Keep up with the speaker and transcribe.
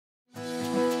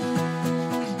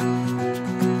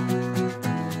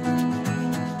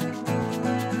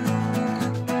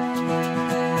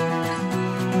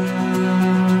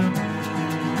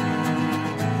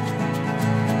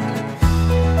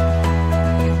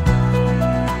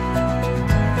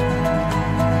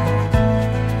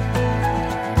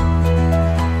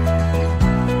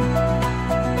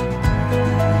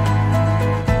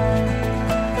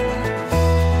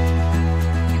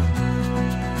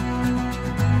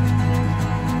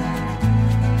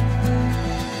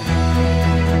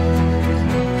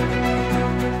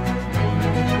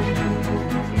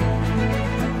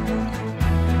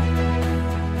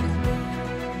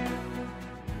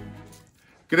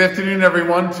Good afternoon,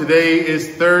 everyone. Today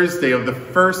is Thursday of the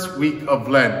first week of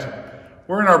Lent.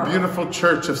 We're in our beautiful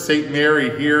Church of St.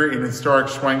 Mary here in historic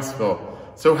Schwenksville.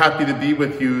 So happy to be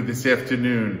with you this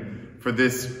afternoon for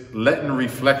this Lenten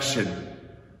reflection.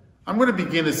 I'm going to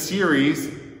begin a series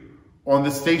on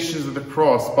the Stations of the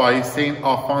Cross by St.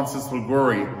 Alphonsus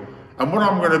Liguori. And what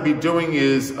I'm going to be doing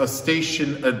is a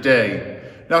station a day.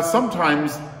 Now,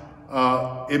 sometimes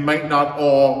it might not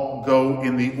all go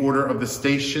in the order of the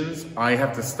stations. I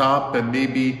have to stop and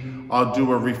maybe I'll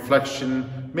do a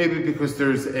reflection, maybe because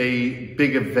there's a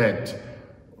big event,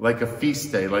 like a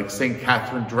feast day, like St.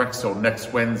 Catherine Drexel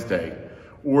next Wednesday,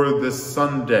 or this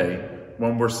Sunday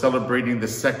when we're celebrating the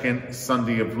second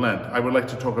Sunday of Lent. I would like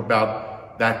to talk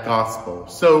about that gospel.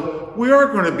 So we are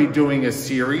going to be doing a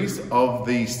series of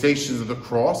the Stations of the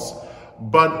Cross,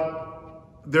 but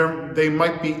they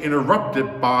might be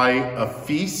interrupted by a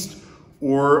feast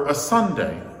or a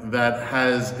Sunday that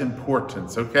has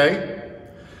importance, okay?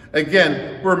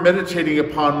 Again, we're meditating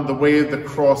upon the Way of the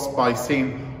Cross by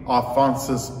St.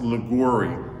 Alphonsus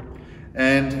Liguori.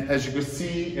 And as you can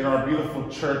see in our beautiful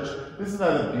church, isn't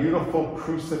that a beautiful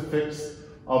crucifix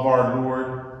of our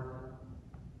Lord?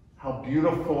 How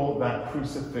beautiful that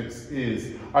crucifix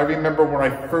is. I remember when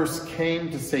I first came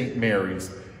to St.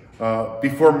 Mary's,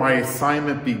 before my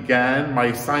assignment began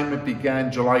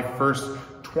July 1st,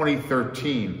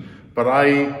 2013, but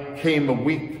I came a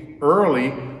week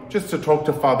early just to talk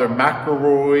to Father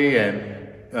McElroy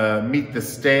and meet the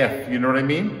staff, you know what I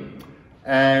mean?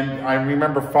 And I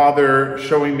remember Father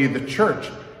showing me the church,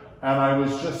 and I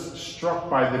was just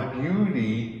struck by the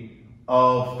beauty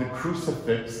of the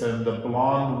crucifix and the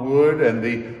blonde wood and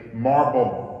the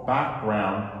marble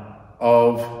background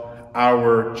of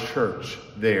our church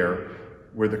there,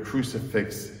 where the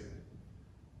crucifix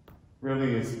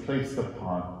really is placed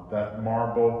upon that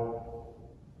marble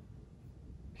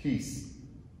piece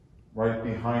right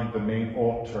behind the main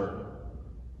altar,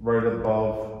 right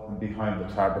above and behind the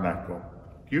tabernacle.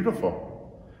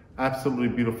 Beautiful, absolutely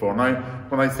beautiful. And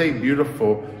when I say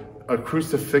beautiful, a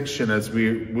crucifixion, as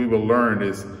we will learn,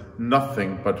 is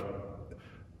nothing but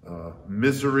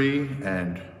misery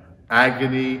and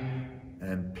agony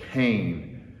and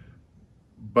pain.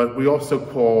 But we also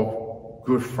call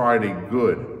Good Friday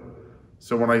good.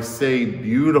 So when I say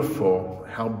beautiful,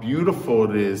 how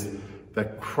beautiful it is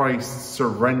that Christ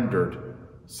surrendered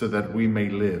so that we may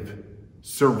live.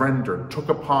 Surrendered, took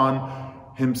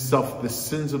upon himself the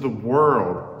sins of the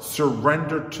world,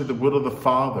 surrendered to the will of the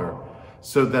Father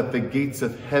so that the gates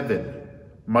of heaven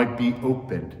might be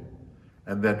opened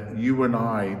and that you and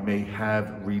I may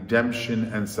have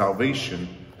redemption and salvation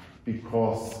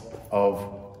because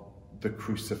of the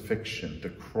crucifixion, the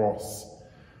cross,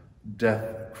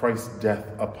 death, Christ's death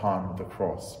upon the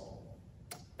cross,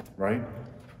 right?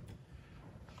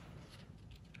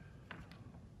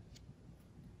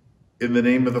 In the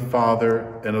name of the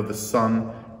Father, and of the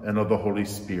Son, and of the Holy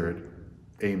Spirit,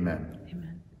 amen.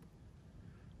 Amen.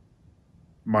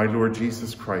 My Lord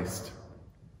Jesus Christ,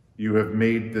 you have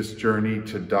made this journey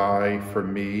to die for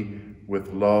me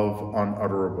with love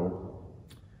unutterable,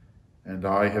 and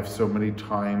I have so many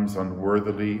times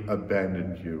unworthily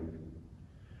abandoned you.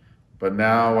 But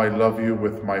now I love you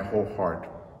with my whole heart.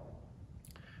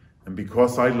 And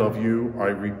because I love you, I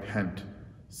repent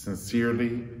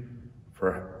sincerely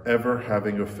for ever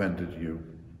having offended you.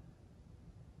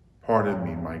 Pardon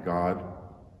me, my God,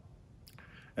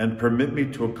 and permit me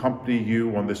to accompany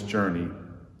you on this journey.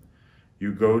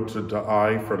 You go to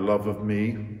die for love of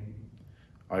me.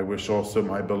 I wish also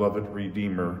my beloved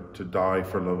Redeemer to die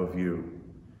for love of you.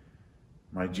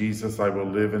 My Jesus, I will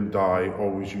live and die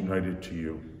always united to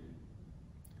you.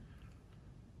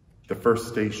 The first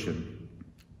station,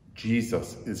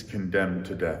 Jesus is condemned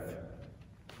to death.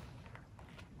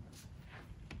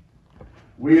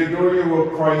 We adore you, O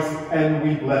Christ, and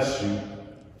we bless you,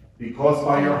 because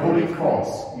by your holy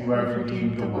cross you have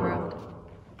redeemed the world.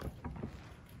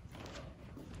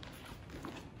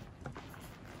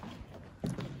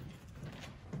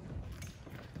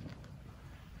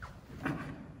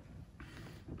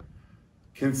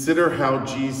 Consider how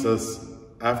Jesus,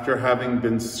 after having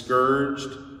been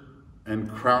scourged and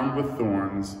crowned with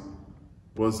thorns,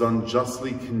 was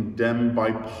unjustly condemned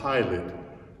by Pilate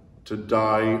to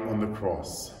die on the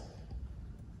cross.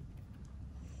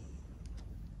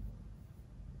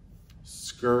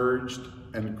 Scourged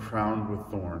and crowned with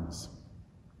thorns.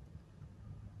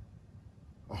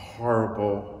 A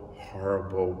horrible,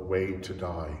 horrible way to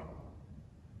die.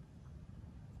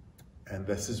 And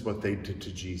this is what they did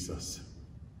to Jesus.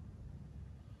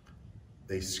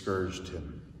 They scourged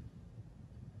him.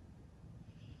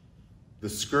 The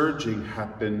scourging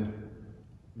happened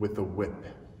with a whip.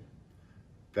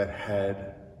 that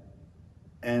had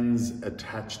ends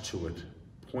attached to it,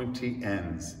 pointy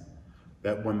ends,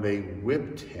 that when they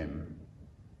whipped him,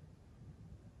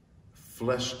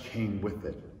 flesh came with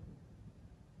it.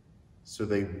 So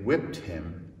they whipped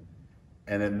him,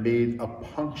 and it made a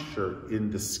puncture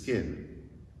in the skin.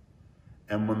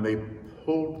 And when they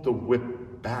pulled the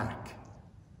whip back,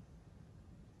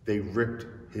 they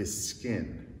ripped his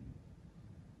skin.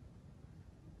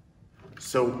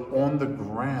 So on the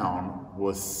ground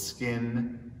was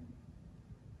skin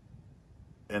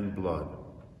and blood.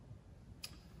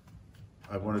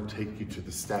 I want to take you to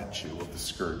the statue of the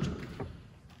scourging.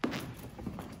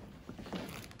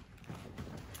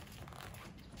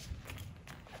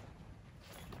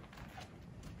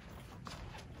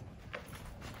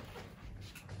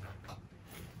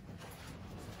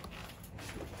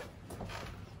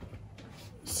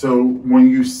 So when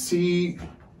you see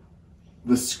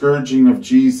the scourging of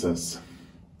Jesus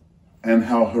and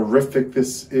how horrific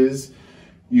this is,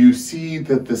 you see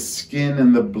that the skin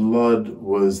and the blood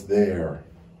was there.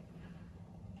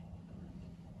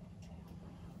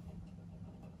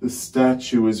 The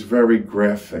statue is very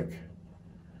graphic.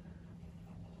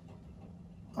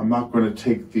 I'm not going to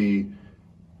take the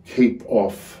cape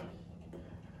off,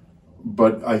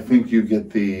 but I think you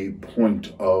get the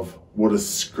point of what a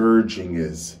scourging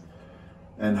is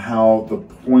and how the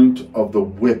point of the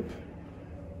whip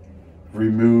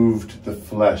removed the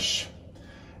flesh.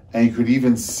 And you could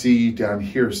even see down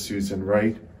here, Susan,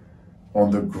 right?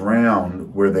 On the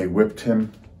ground where they whipped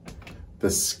him, the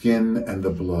skin and the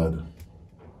blood.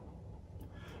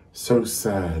 So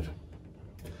sad.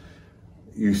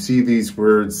 You see these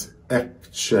words,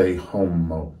 ecce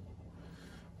homo.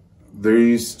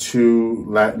 These two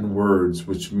Latin words,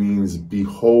 which means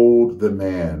behold the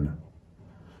man.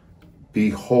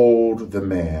 Behold the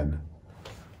man.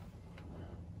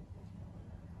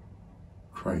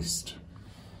 Christ.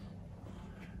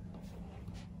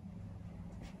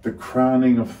 The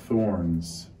crowning of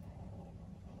thorns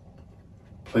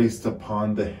placed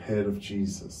upon the head of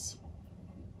Jesus.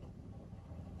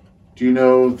 Do you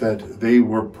know that they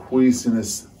were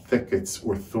poisonous thickets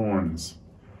or thorns?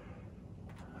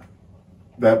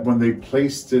 That when they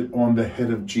placed it on the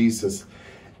head of Jesus,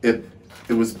 it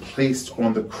was placed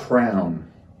on the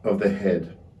crown of the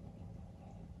head,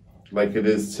 like it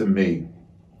is to me.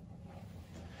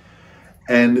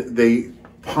 And they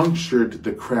punctured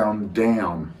the crown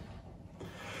down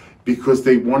because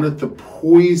they wanted the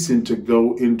poison to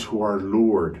go into our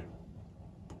Lord.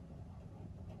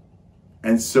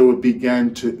 And so it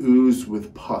began to ooze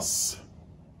with pus.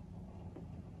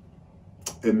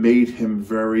 It made him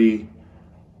very,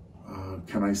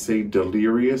 can I say,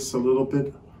 delirious a little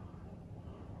bit?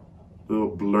 A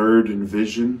little blurred in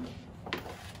vision.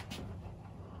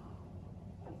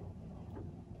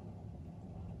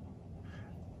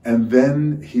 And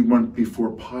then he went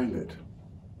before Pilate.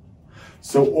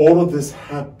 So all of this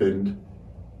happened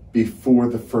before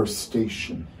the first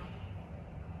station.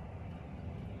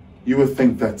 You would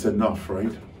think that's enough,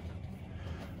 right?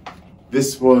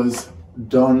 This was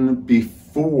done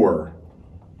before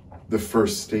the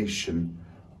first station,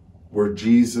 where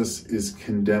Jesus is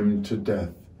condemned to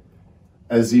death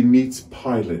as he meets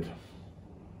Pilate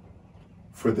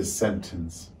for the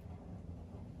sentence.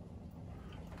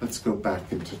 Let's go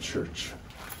back into church.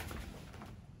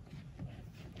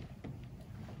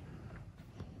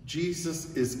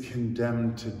 Jesus is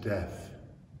condemned to death.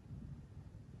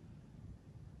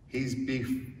 He's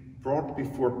brought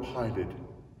before Pilate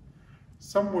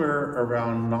somewhere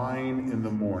around 9 in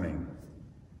the morning.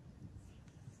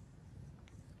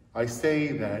 I say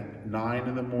that 9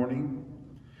 in the morning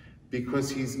because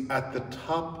he's at the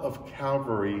top of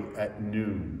Calvary at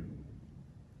noon.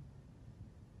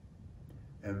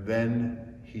 And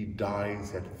then he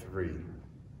dies at 3.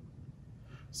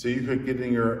 So you could get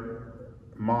in your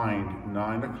mind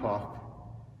 9 o'clock,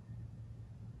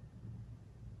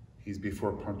 he's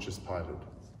before Pontius Pilate.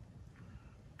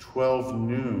 12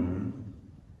 noon,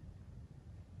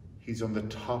 he's on the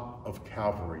top of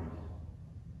Calvary.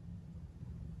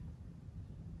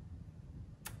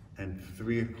 And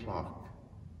 3 o'clock,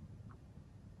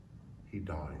 he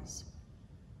dies.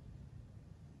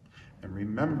 And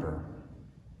remember,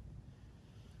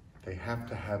 they have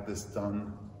to have this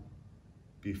done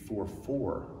before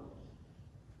 4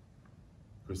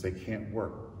 because they can't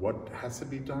work. What has to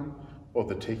be done? Well,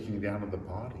 the taking down of the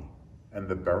body and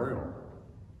the burial.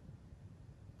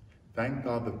 Thank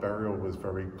God the burial was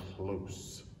very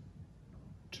close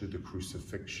to the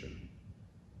crucifixion.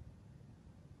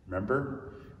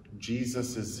 Remember,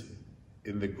 Jesus is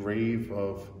in the grave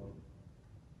of,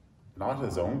 not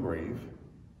his own grave,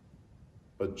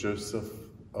 but Joseph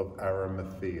of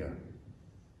Arimathea.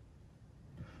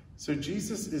 So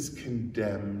Jesus is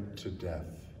condemned to death.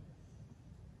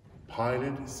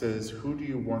 Pilate says, "Who do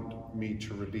you want me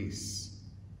to release?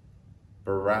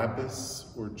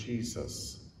 Barabbas or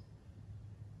Jesus?"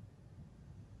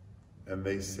 And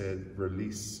they said,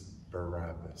 "Release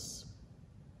Barabbas."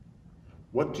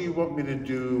 "What do you want me to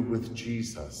do with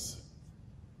Jesus,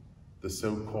 the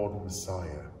so-called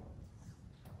Messiah?"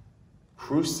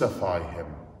 "Crucify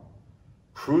him.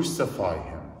 Crucify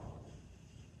him."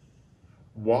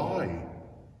 Why?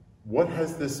 What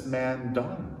has this man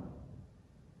done?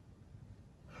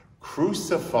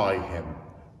 Crucify him.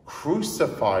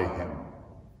 Crucify him.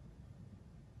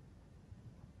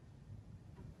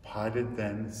 Pilate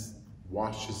then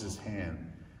washes his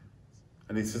hand.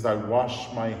 And he says, "I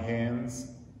wash my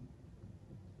hands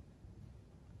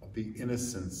of the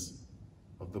innocence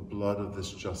of the blood of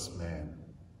this just man.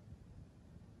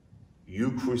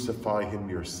 You crucify him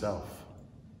yourself."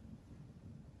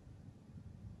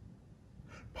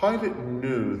 Pilate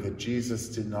knew that Jesus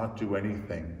did not do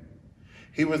anything.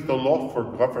 He was the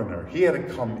lawful governor. He had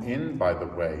to come in, by the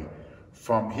way,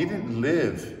 he didn't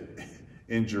live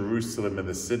in Jerusalem in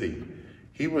the city.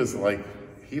 He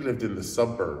lived in the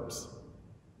suburbs.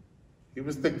 He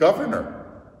was the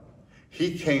governor.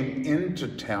 He came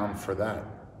into town for that.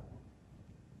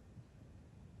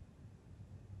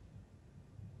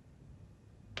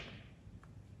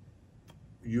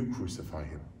 You crucify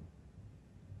him.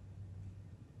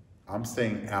 I'm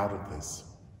staying out of this.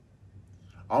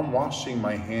 I'm washing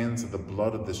my hands of the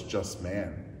blood of this just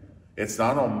man. It's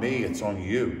not on me, it's on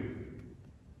you.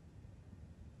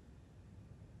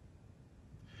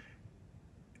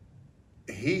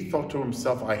 He thought to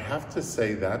himself, I have to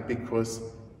say that because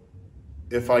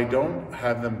if I don't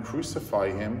have them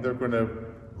crucify him, they're going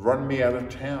to run me out of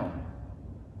town.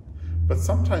 But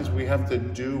sometimes we have to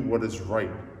do what is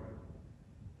right.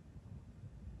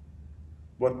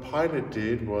 What Pilate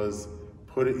did was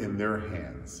put it in their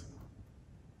hands.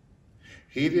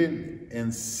 He didn't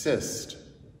insist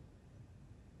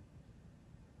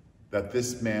that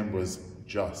this man was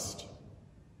just.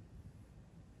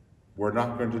 We're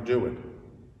not going to do it.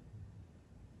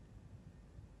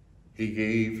 He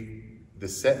gave the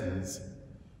sentence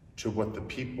to what the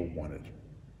people wanted.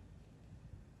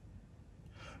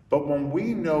 But when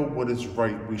we know what is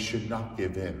right, we should not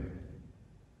give in.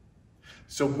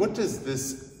 So what does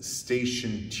this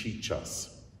station teach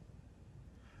us?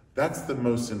 That's the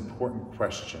most important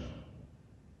question.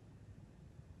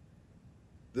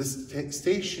 This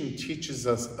station teaches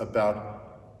us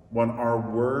about when our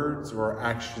words or our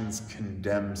actions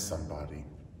condemn somebody.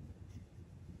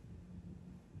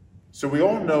 So we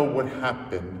all know what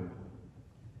happened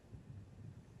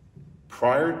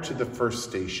prior to the first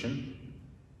station,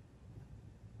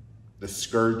 the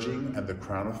scourging and the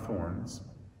crown of thorns,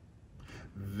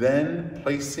 then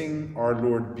placing our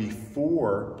Lord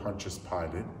before Pontius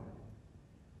Pilate,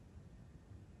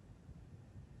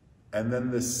 and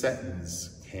then the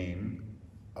sentence came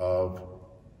of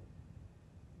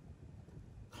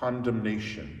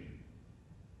condemnation.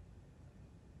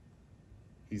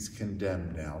 He's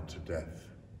condemned now to death.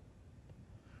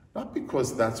 Not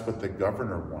because that's what the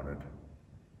governor wanted,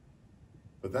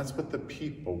 but that's what the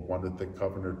people wanted the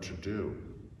governor to do.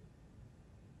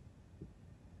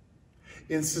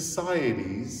 In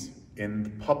societies,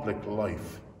 in public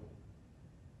life,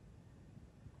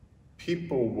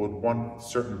 people would want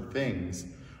certain things,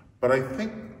 but I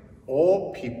think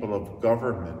all people of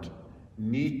government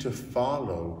need to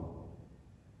follow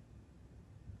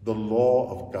the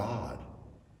law of God.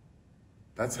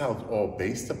 That's how it's all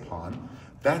based upon.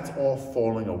 That's all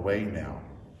falling away now,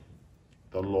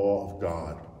 the law of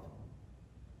God.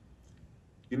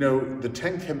 You know, the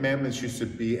 10 Commandments used to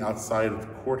be outside of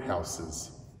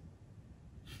courthouses.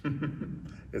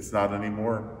 It's not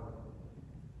anymore.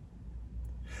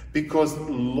 Because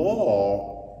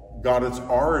law got its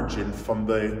origin from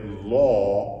the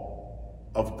law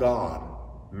of God,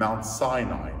 Mount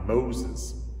Sinai,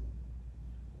 Moses.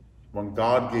 When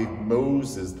God gave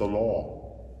Moses the law,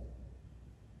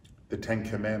 the 10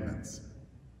 Commandments.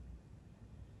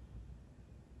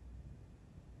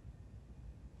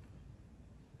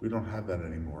 We don't have that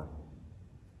anymore.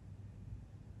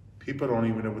 People don't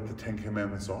even know what the 10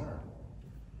 Commandments are.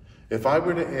 If I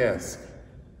were to ask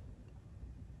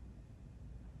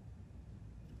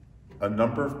a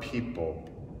number of people,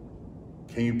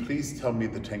 can you please tell me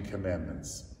the 10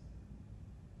 Commandments?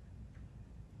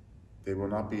 They will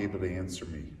not be able to answer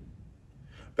me.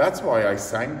 That's why I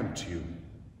sang them to you.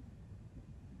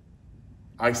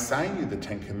 I sang you the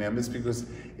 10 Commandments because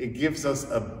it gives us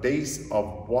a base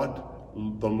of what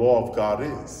the law of God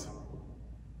is.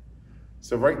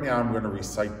 So right now I'm going to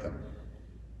recite them.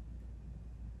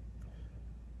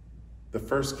 The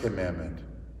first commandment,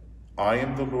 I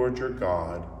am the Lord your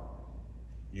God.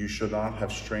 You shall not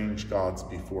have strange gods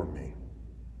before me.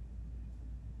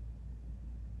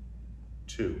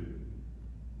 2,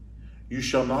 you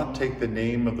shall not take the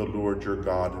name of the Lord your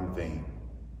God in vain.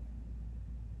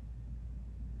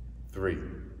 3,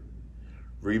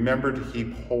 remember to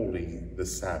keep holy the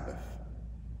Sabbath.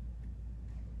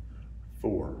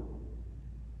 4,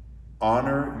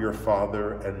 honor your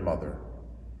father and mother.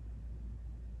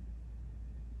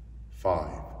 5,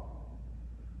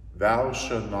 thou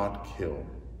shalt not kill.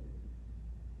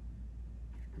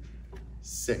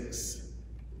 6,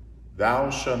 thou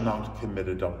shalt not commit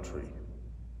adultery.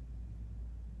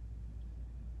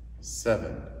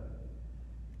 7,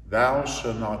 thou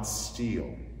shalt not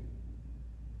steal.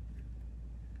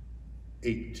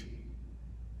 8,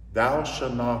 thou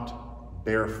shalt not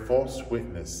bear false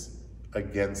witness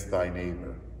against thy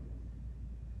neighbor.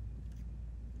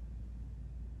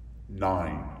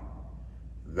 9,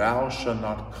 thou shalt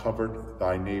not covet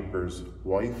thy neighbor's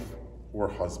wife or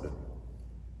husband.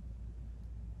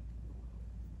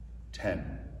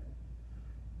 10,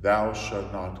 thou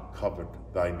shalt not covet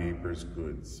thy neighbor's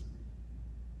goods.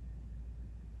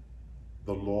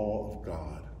 The law of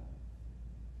God.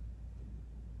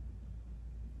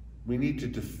 We need to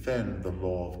defend the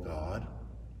law of God,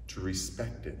 to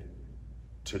respect it,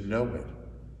 to know it,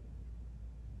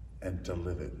 and to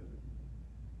live it.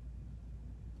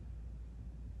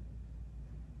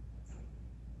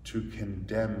 To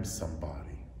condemn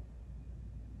somebody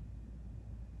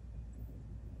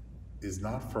is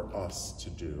not for us to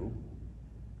do,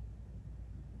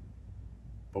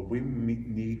 but we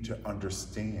need to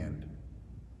understand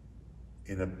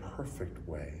in a perfect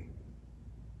way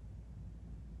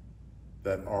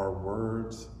that our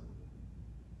words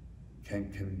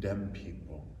can condemn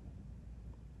people.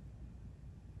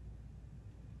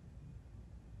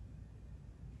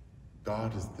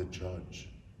 God is the judge.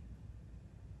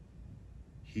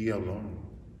 He alone.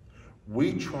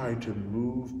 We try to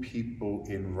move people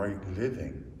in right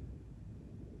living.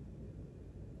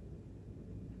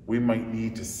 We might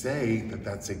need to say that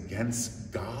that's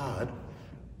against God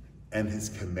and his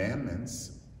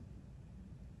commandments,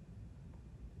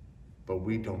 but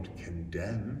we don't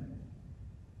condemn.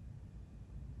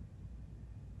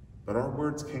 But our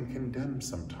words can condemn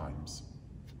sometimes.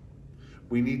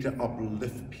 We need to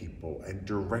uplift people and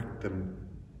direct them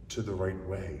to the right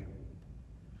way.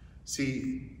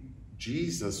 See,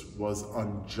 Jesus was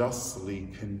unjustly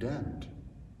condemned.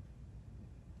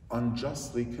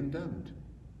 Unjustly condemned.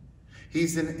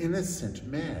 He's an innocent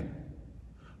man,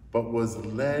 but was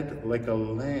led like a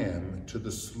lamb to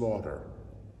the slaughter.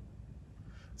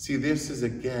 See, this is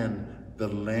again the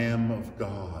Lamb of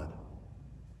God.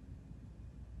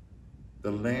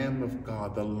 The Lamb of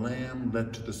God, the Lamb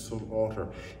led to the slaughter.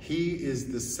 He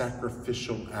is the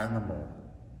sacrificial animal,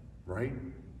 right?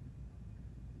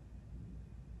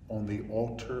 On the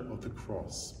altar of the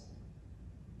cross.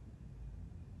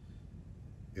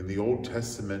 In the Old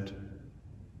Testament,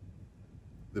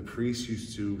 the priests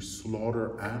used to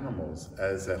slaughter animals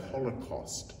as a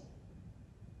holocaust,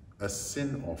 a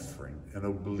sin offering, an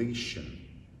oblation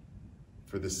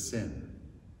for the sin.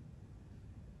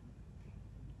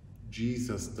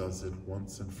 Jesus does it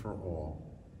once and for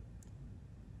all,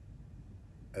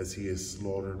 as he is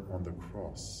slaughtered on the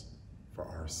cross for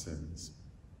our sins.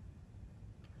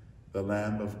 The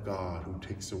Lamb of God who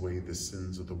takes away the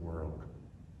sins of the world.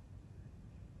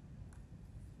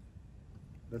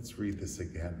 Let's read this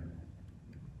again.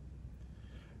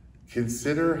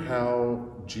 Consider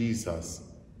how Jesus,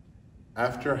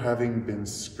 after having been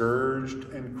scourged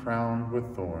and crowned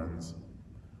with thorns,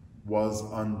 was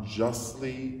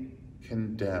unjustly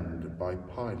condemned by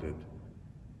Pilate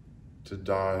to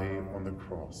die on the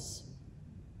cross.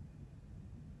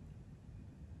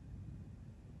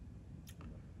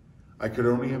 I could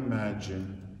only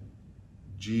imagine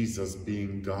Jesus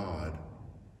being God,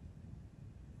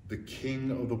 the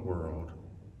King of the world,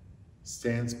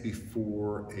 stands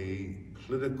before a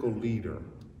political leader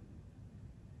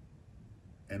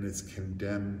and is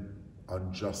condemned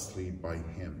unjustly by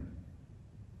him.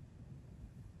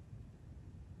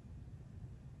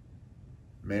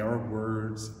 May our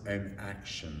words and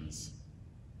actions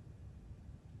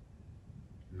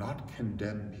not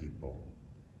condemn people,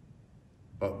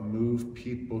 but move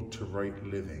people to right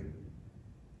living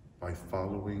by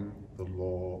following the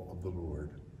law of the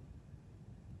Lord.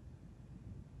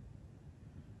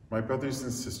 My brothers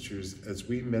and sisters, as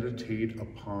we meditate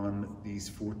upon these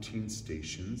 14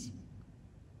 stations,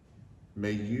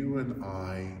 may you and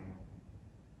I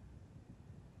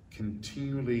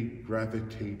continually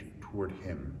gravitate toward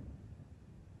him,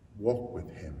 walk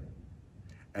with him,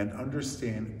 and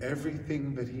understand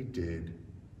everything that he did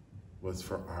was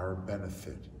for our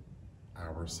benefit,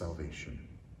 our salvation.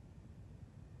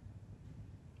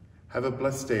 Have a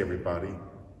blessed day, everybody.